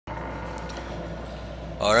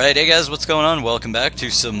Alright, hey guys, what's going on? Welcome back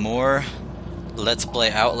to some more Let's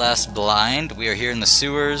Play Outlast Blind. We are here in the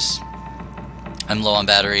sewers. I'm low on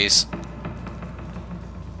batteries.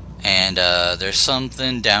 And there's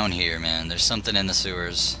something down here, man. There's something in the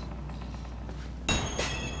sewers.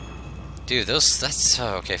 Dude, that's...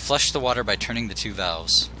 Oh, okay, flush the water by turning the two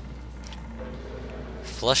valves.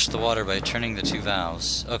 Flush the water by turning the two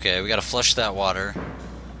valves. Okay, we gotta flush that water.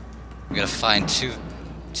 We gotta find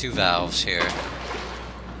two valves here.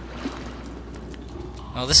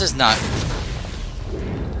 Oh, this is not...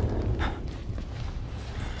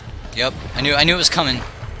 Yep, I knew it was coming.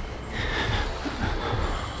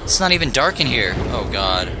 It's not even dark in here. Oh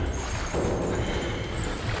god.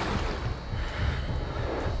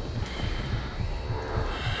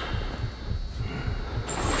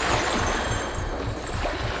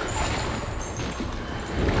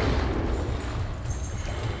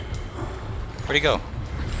 Where'd he go?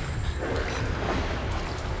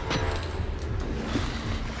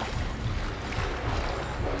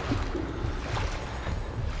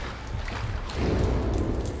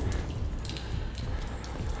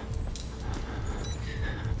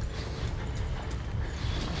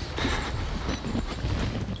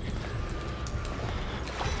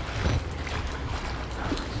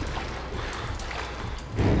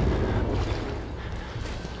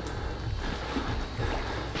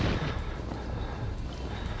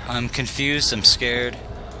 I'm confused, I'm scared.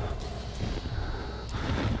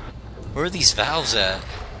 Where are these valves at?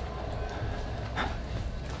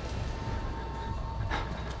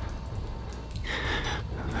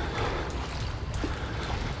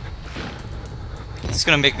 It's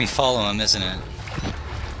gonna make me follow him, isn't it?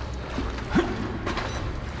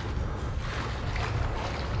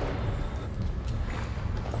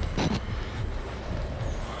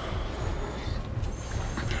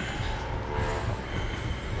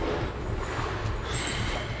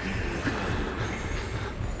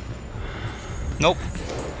 Nope.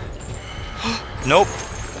 Nope.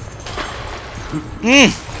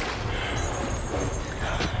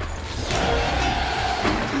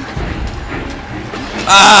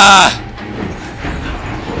 Ah!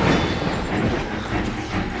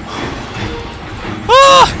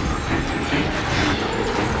 Ah!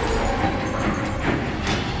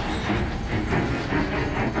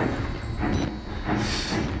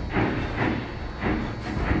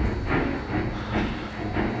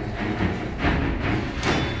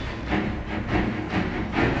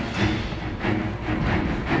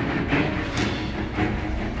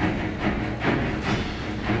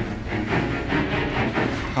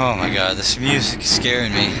 Oh my god, this music is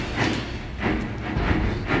scaring me.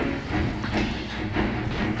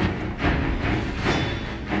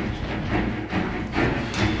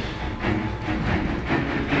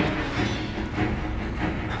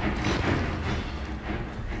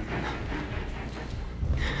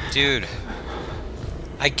 Dude,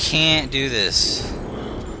 I can't do this.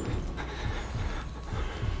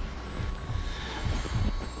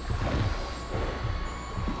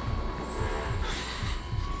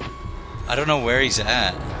 I don't know where he's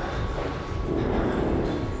at.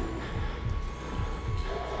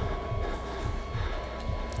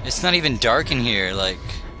 It's not even dark in here, like...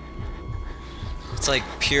 It's like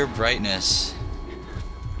pure brightness.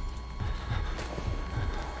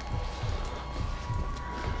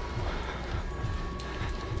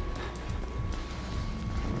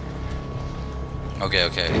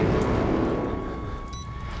 Okay.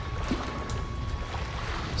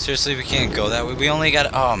 Seriously, we can't go that way? We only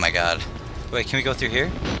got... Oh my god. Wait, can we go through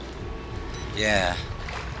here? Yeah.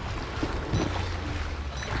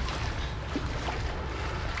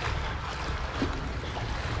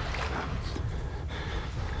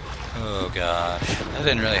 Oh gosh. That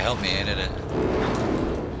didn't really help me, did it?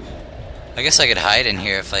 I guess I could hide in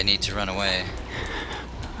here if I need to run away.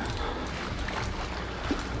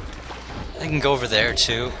 I can go over there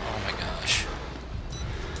too. Oh my gosh.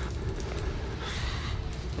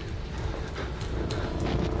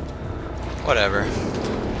 Whatever.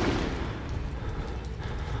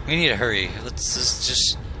 We need to hurry. Let's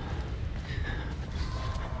just...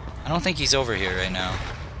 I don't think he's over here right now.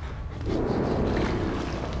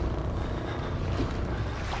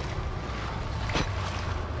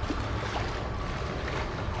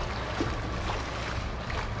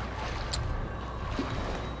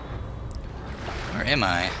 Where am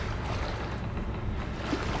I?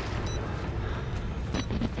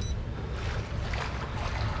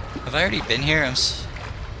 Have I already been here?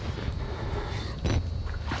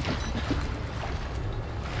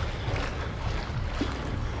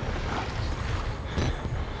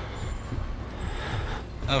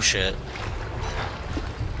 Oh shit.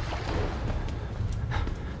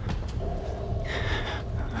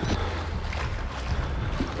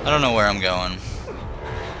 don't know where I'm going.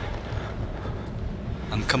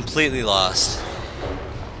 I'm completely lost.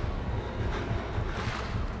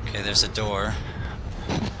 Okay, there's a door.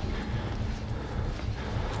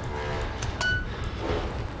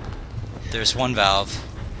 There's one valve.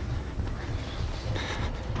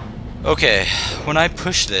 Okay, when I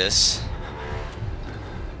push this,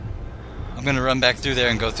 I'm gonna run back through there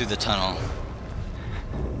and go through the tunnel.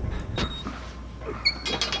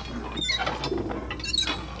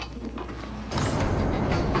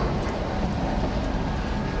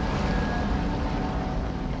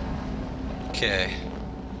 Okay.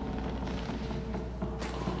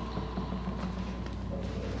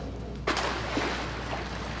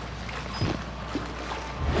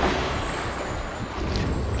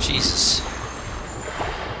 Jesus.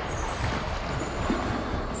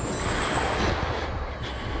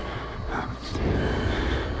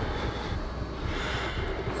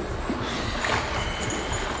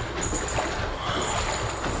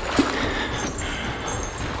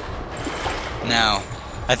 Now,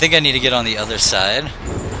 I think I need to get on the other side.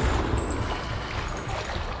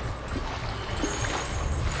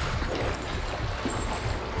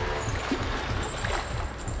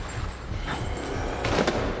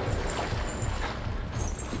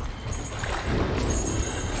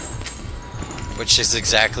 Which is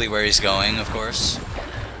exactly where he's going, of course.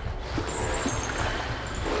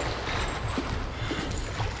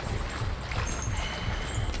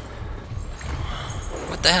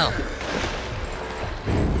 What the hell?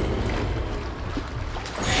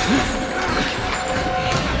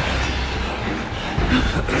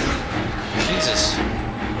 Jesus.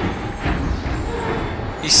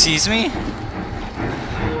 He sees me?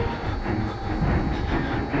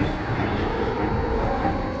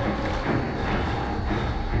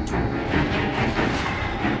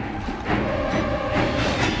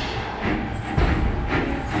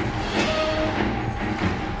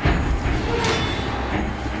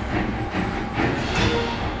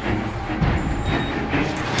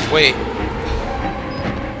 Wait.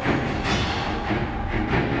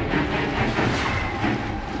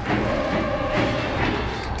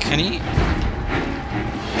 Can he?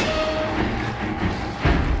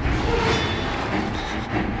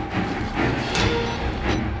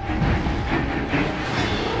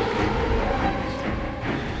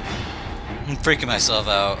 I'm freaking myself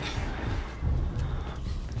out.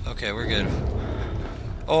 Okay, we're good.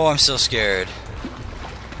 Oh, I'm so scared.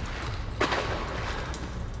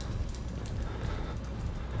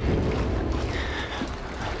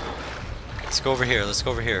 Let's go over here, let's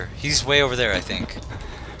go over here. He's way over there, I think.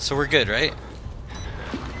 So we're good, right?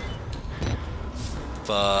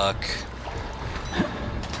 Fuck.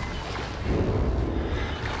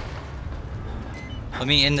 Let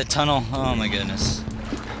me in the tunnel. Oh my goodness.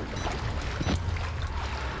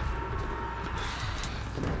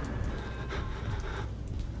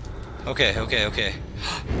 Okay, okay, okay.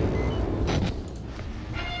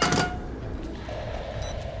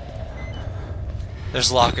 There's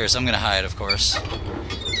lockers. I'm gonna hide, of course.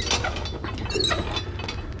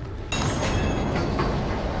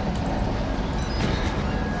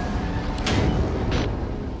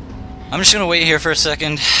 I'm just gonna wait here for a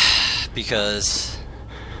second because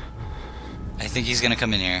I think he's gonna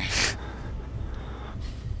come in here.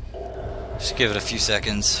 Just give it a few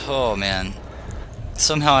seconds. Oh man.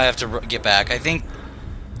 Somehow I have to get back. I think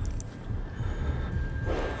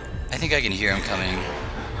I can hear him coming.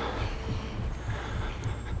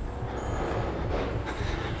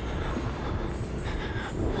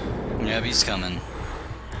 Yep, he's coming.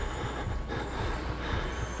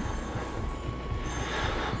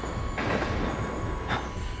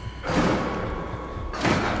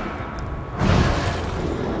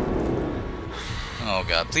 Oh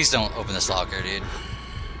god, please don't open this locker, dude.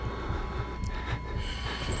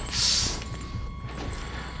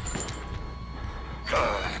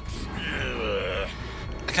 I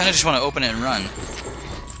kinda just want to open it and run.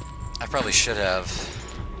 I probably should have.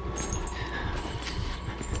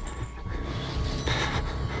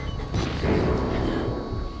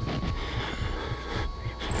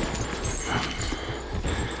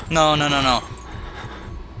 No, no, no, no.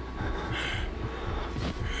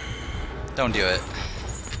 Don't do it.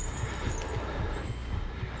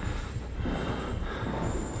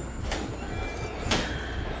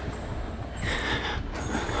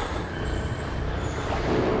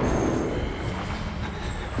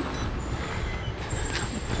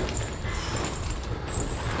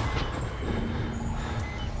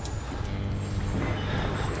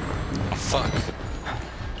 Oh, fuck.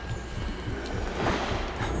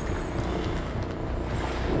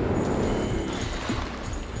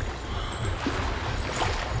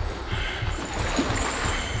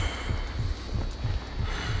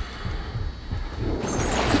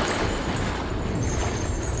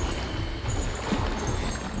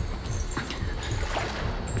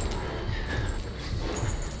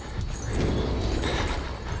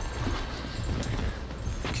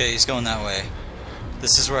 Okay, he's going that way.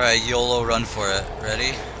 This is where I YOLO run for it.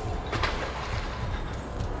 Ready?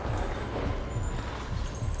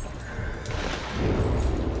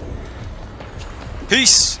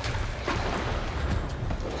 Peace!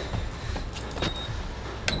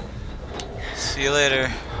 See you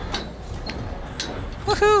later.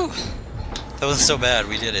 Woohoo! That wasn't so bad,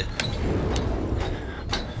 we did it.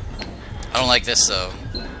 I don't like this though.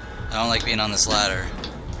 I don't like being on this ladder.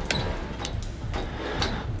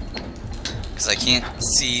 Because I can't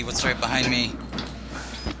see what's right behind me.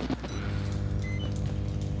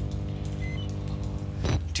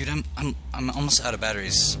 Dude, I'm almost out of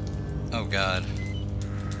batteries. Oh god.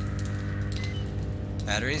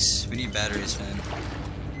 Batteries? We need batteries, man.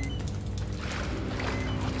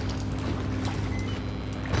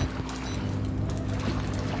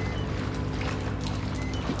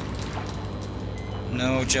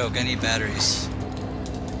 No joke, I need batteries.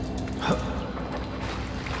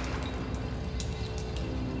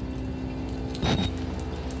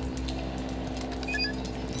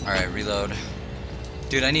 Alright, reload.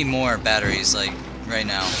 Dude, I need more batteries, like, right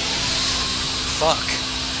now. Fuck.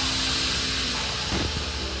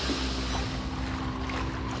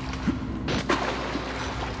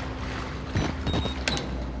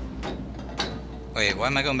 Wait, why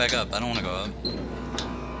am I going back up? I don't want to go up.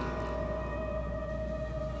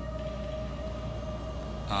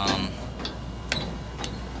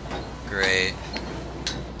 Great.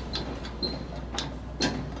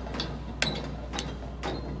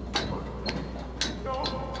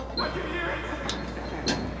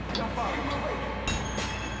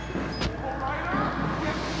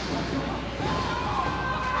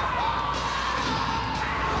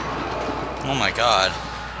 Oh my god.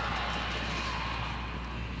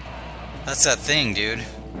 That's that thing, dude.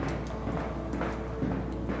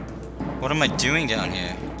 What am I doing down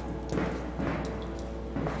here?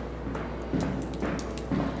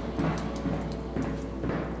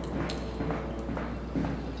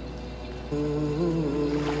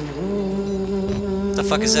 The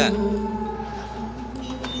fuck is that? You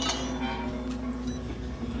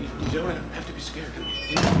don't have to be scared.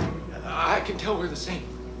 I can tell we're the same.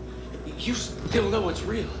 You still know it's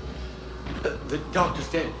real. The doctor's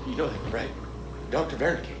dead. You know that, right? Dr.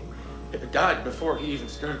 Wernicke died before he even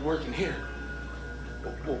started working here.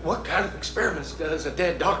 What kind of experiments does a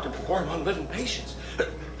dead doctor perform on living patients?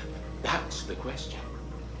 That's the question.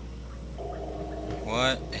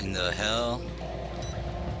 What in the hell?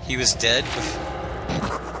 He was dead?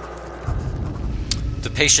 The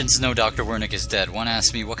patients know Dr. Wernicke is dead. One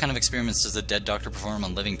asked me, what kind of experiments does a dead doctor perform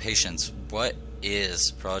on living patients? What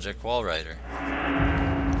is Project Wallrider?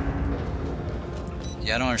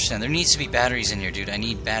 Yeah, I don't understand. There needs to be batteries in here, dude. I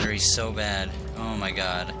need batteries so bad. Oh my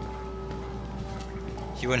god.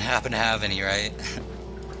 You wouldn't happen to have any, right?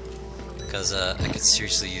 Because I could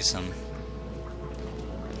seriously use some.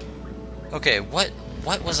 Okay, what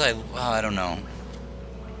was I... Oh, I don't know.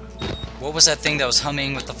 What was that thing that was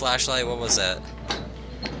humming with the flashlight? What was that?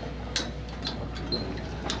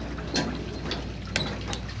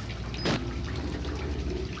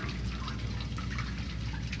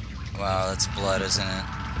 Wow, that's blood, isn't it?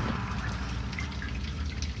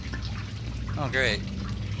 Oh, great.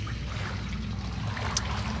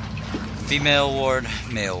 Female ward,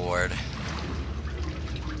 male ward.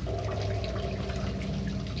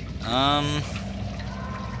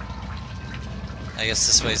 I guess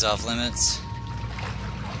this way's off limits.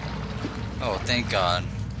 Oh, thank God.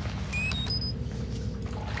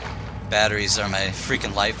 Batteries are my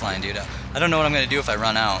freaking lifeline, dude. I don't know what I'm gonna do if I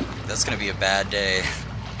run out. That's gonna be a bad day.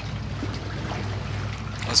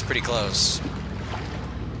 That was pretty close.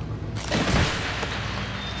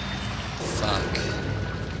 Fuck.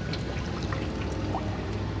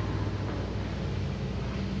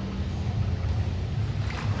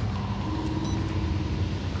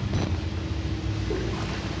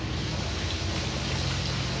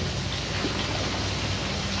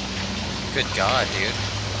 Good God, dude.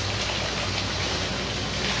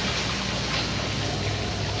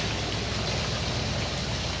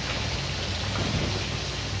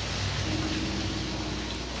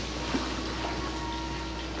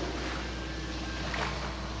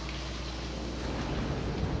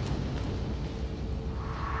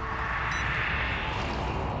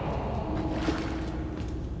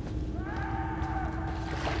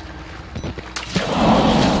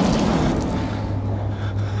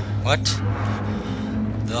 What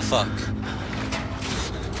the fuck?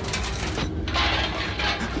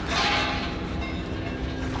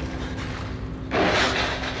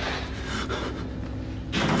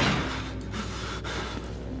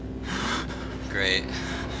 Great.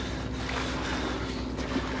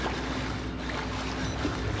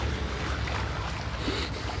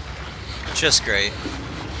 Just great.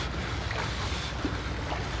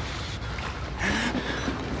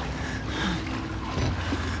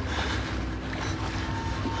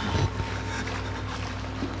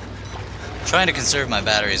 Trying to conserve my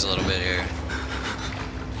batteries a little bit here.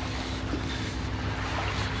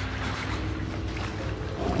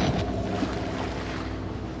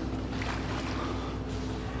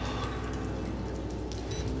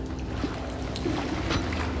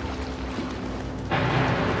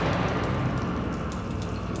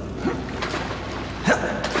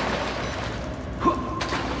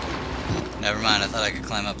 Never mind, I thought I could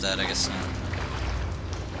climb up that, I guess not.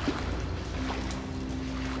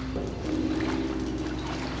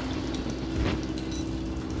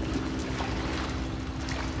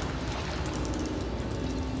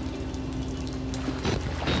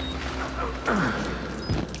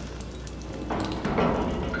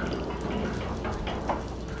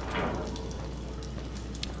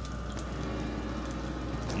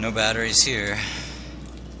 No batteries here.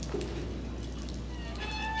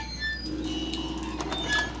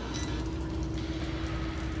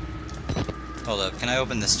 Hold up, can I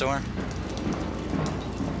open this door?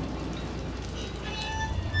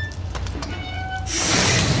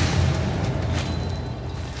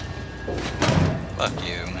 Fuck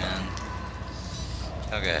you, man.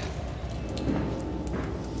 Okay.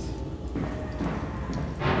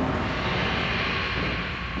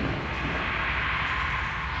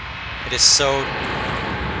 It is so...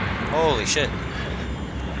 Holy shit.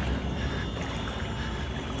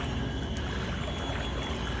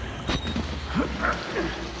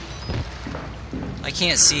 I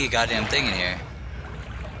can't see a goddamn thing in here.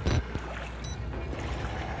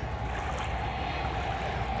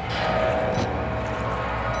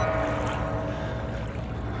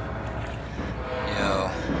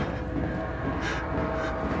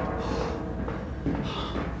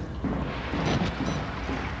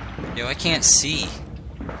 Yo, I can't see.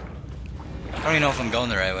 I don't even know if I'm going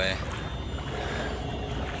the right way.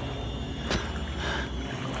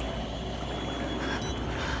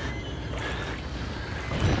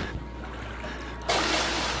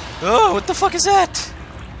 Oh, what the fuck is that?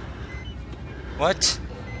 What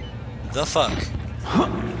the fuck?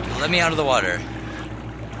 Let me out of the water.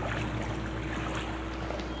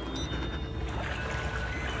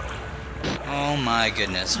 Oh my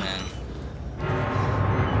goodness, man.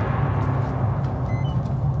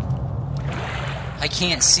 I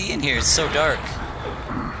can't see in here, it's so dark.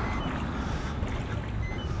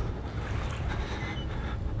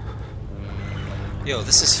 Yo,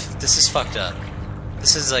 this is fucked up.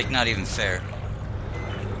 This is like not even fair.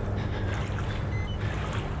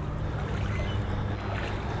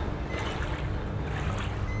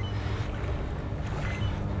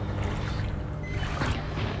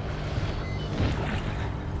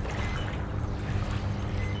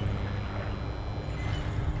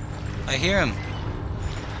 I hear him.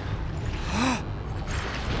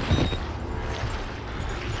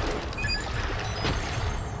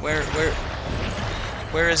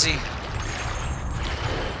 Where is he?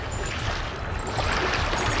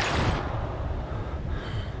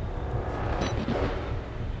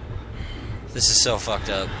 This is so fucked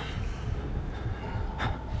up.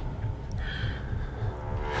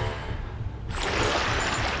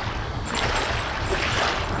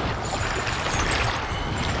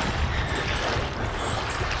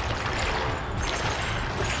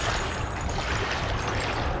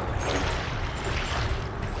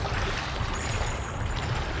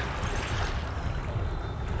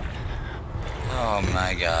 Oh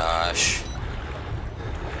my gosh.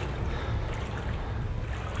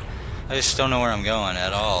 I just don't know where I'm going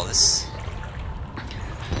at all. This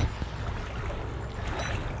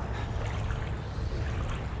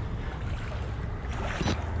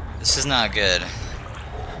is not good.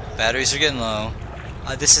 Batteries are getting low.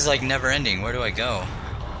 This is like never ending. Where do I go?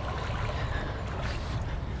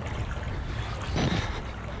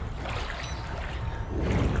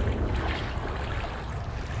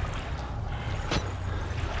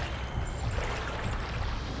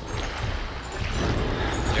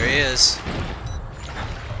 There he is.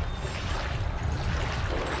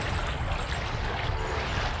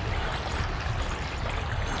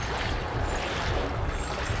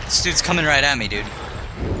 This dude's coming right at me, dude.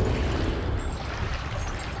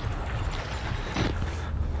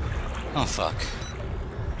 Oh, fuck.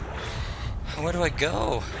 Where do I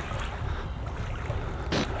go?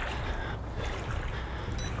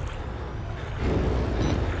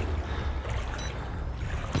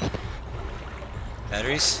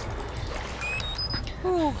 Batteries?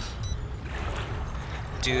 Ooh.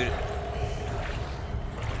 Dude.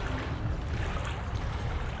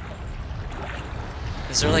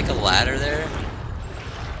 Is there like a ladder there?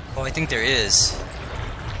 Oh, I think there is.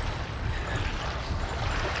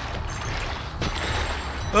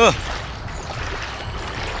 Ugh!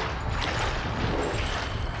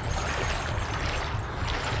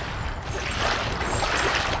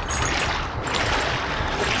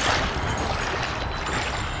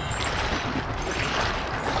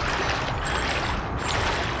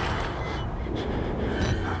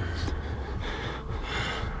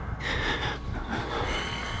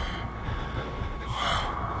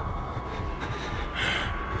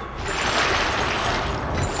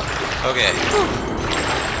 Okay.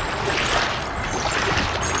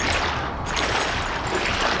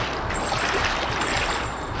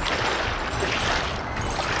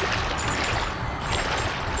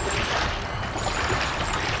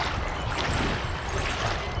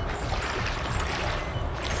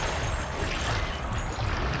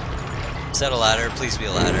 Is that a ladder? Please be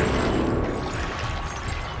a ladder.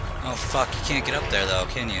 Oh fuck, you can't get up there though,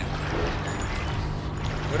 can you?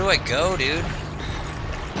 Where do I go, dude?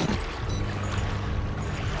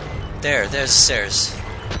 There's the stairs.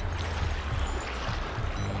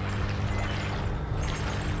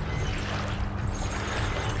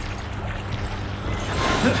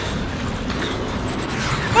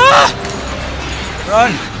 Ah!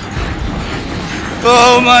 Run!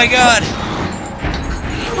 Oh my god!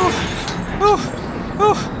 Whew.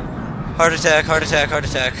 Whew. Heart attack, heart attack, heart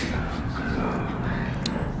attack.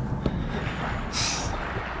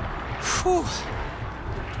 Whew.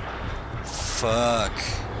 Fuck.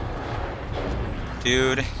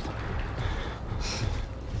 Dude.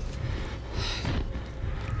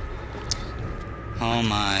 Oh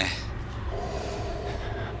my.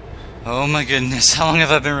 Oh my goodness. How long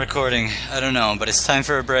have I been recording? I don't know, but it's time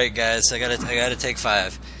for a break, guys. I gotta take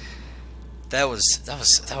 5. That was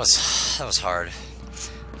hard.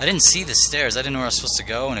 I didn't see the stairs. I didn't know where I was supposed to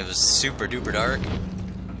go, and it was super duper dark.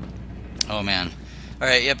 Oh man.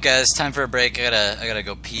 Alright, yep guys, time for a break. I gotta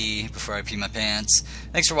go pee before I pee my pants.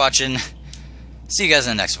 Thanks for watching. See you guys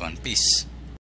in the next one. Peace.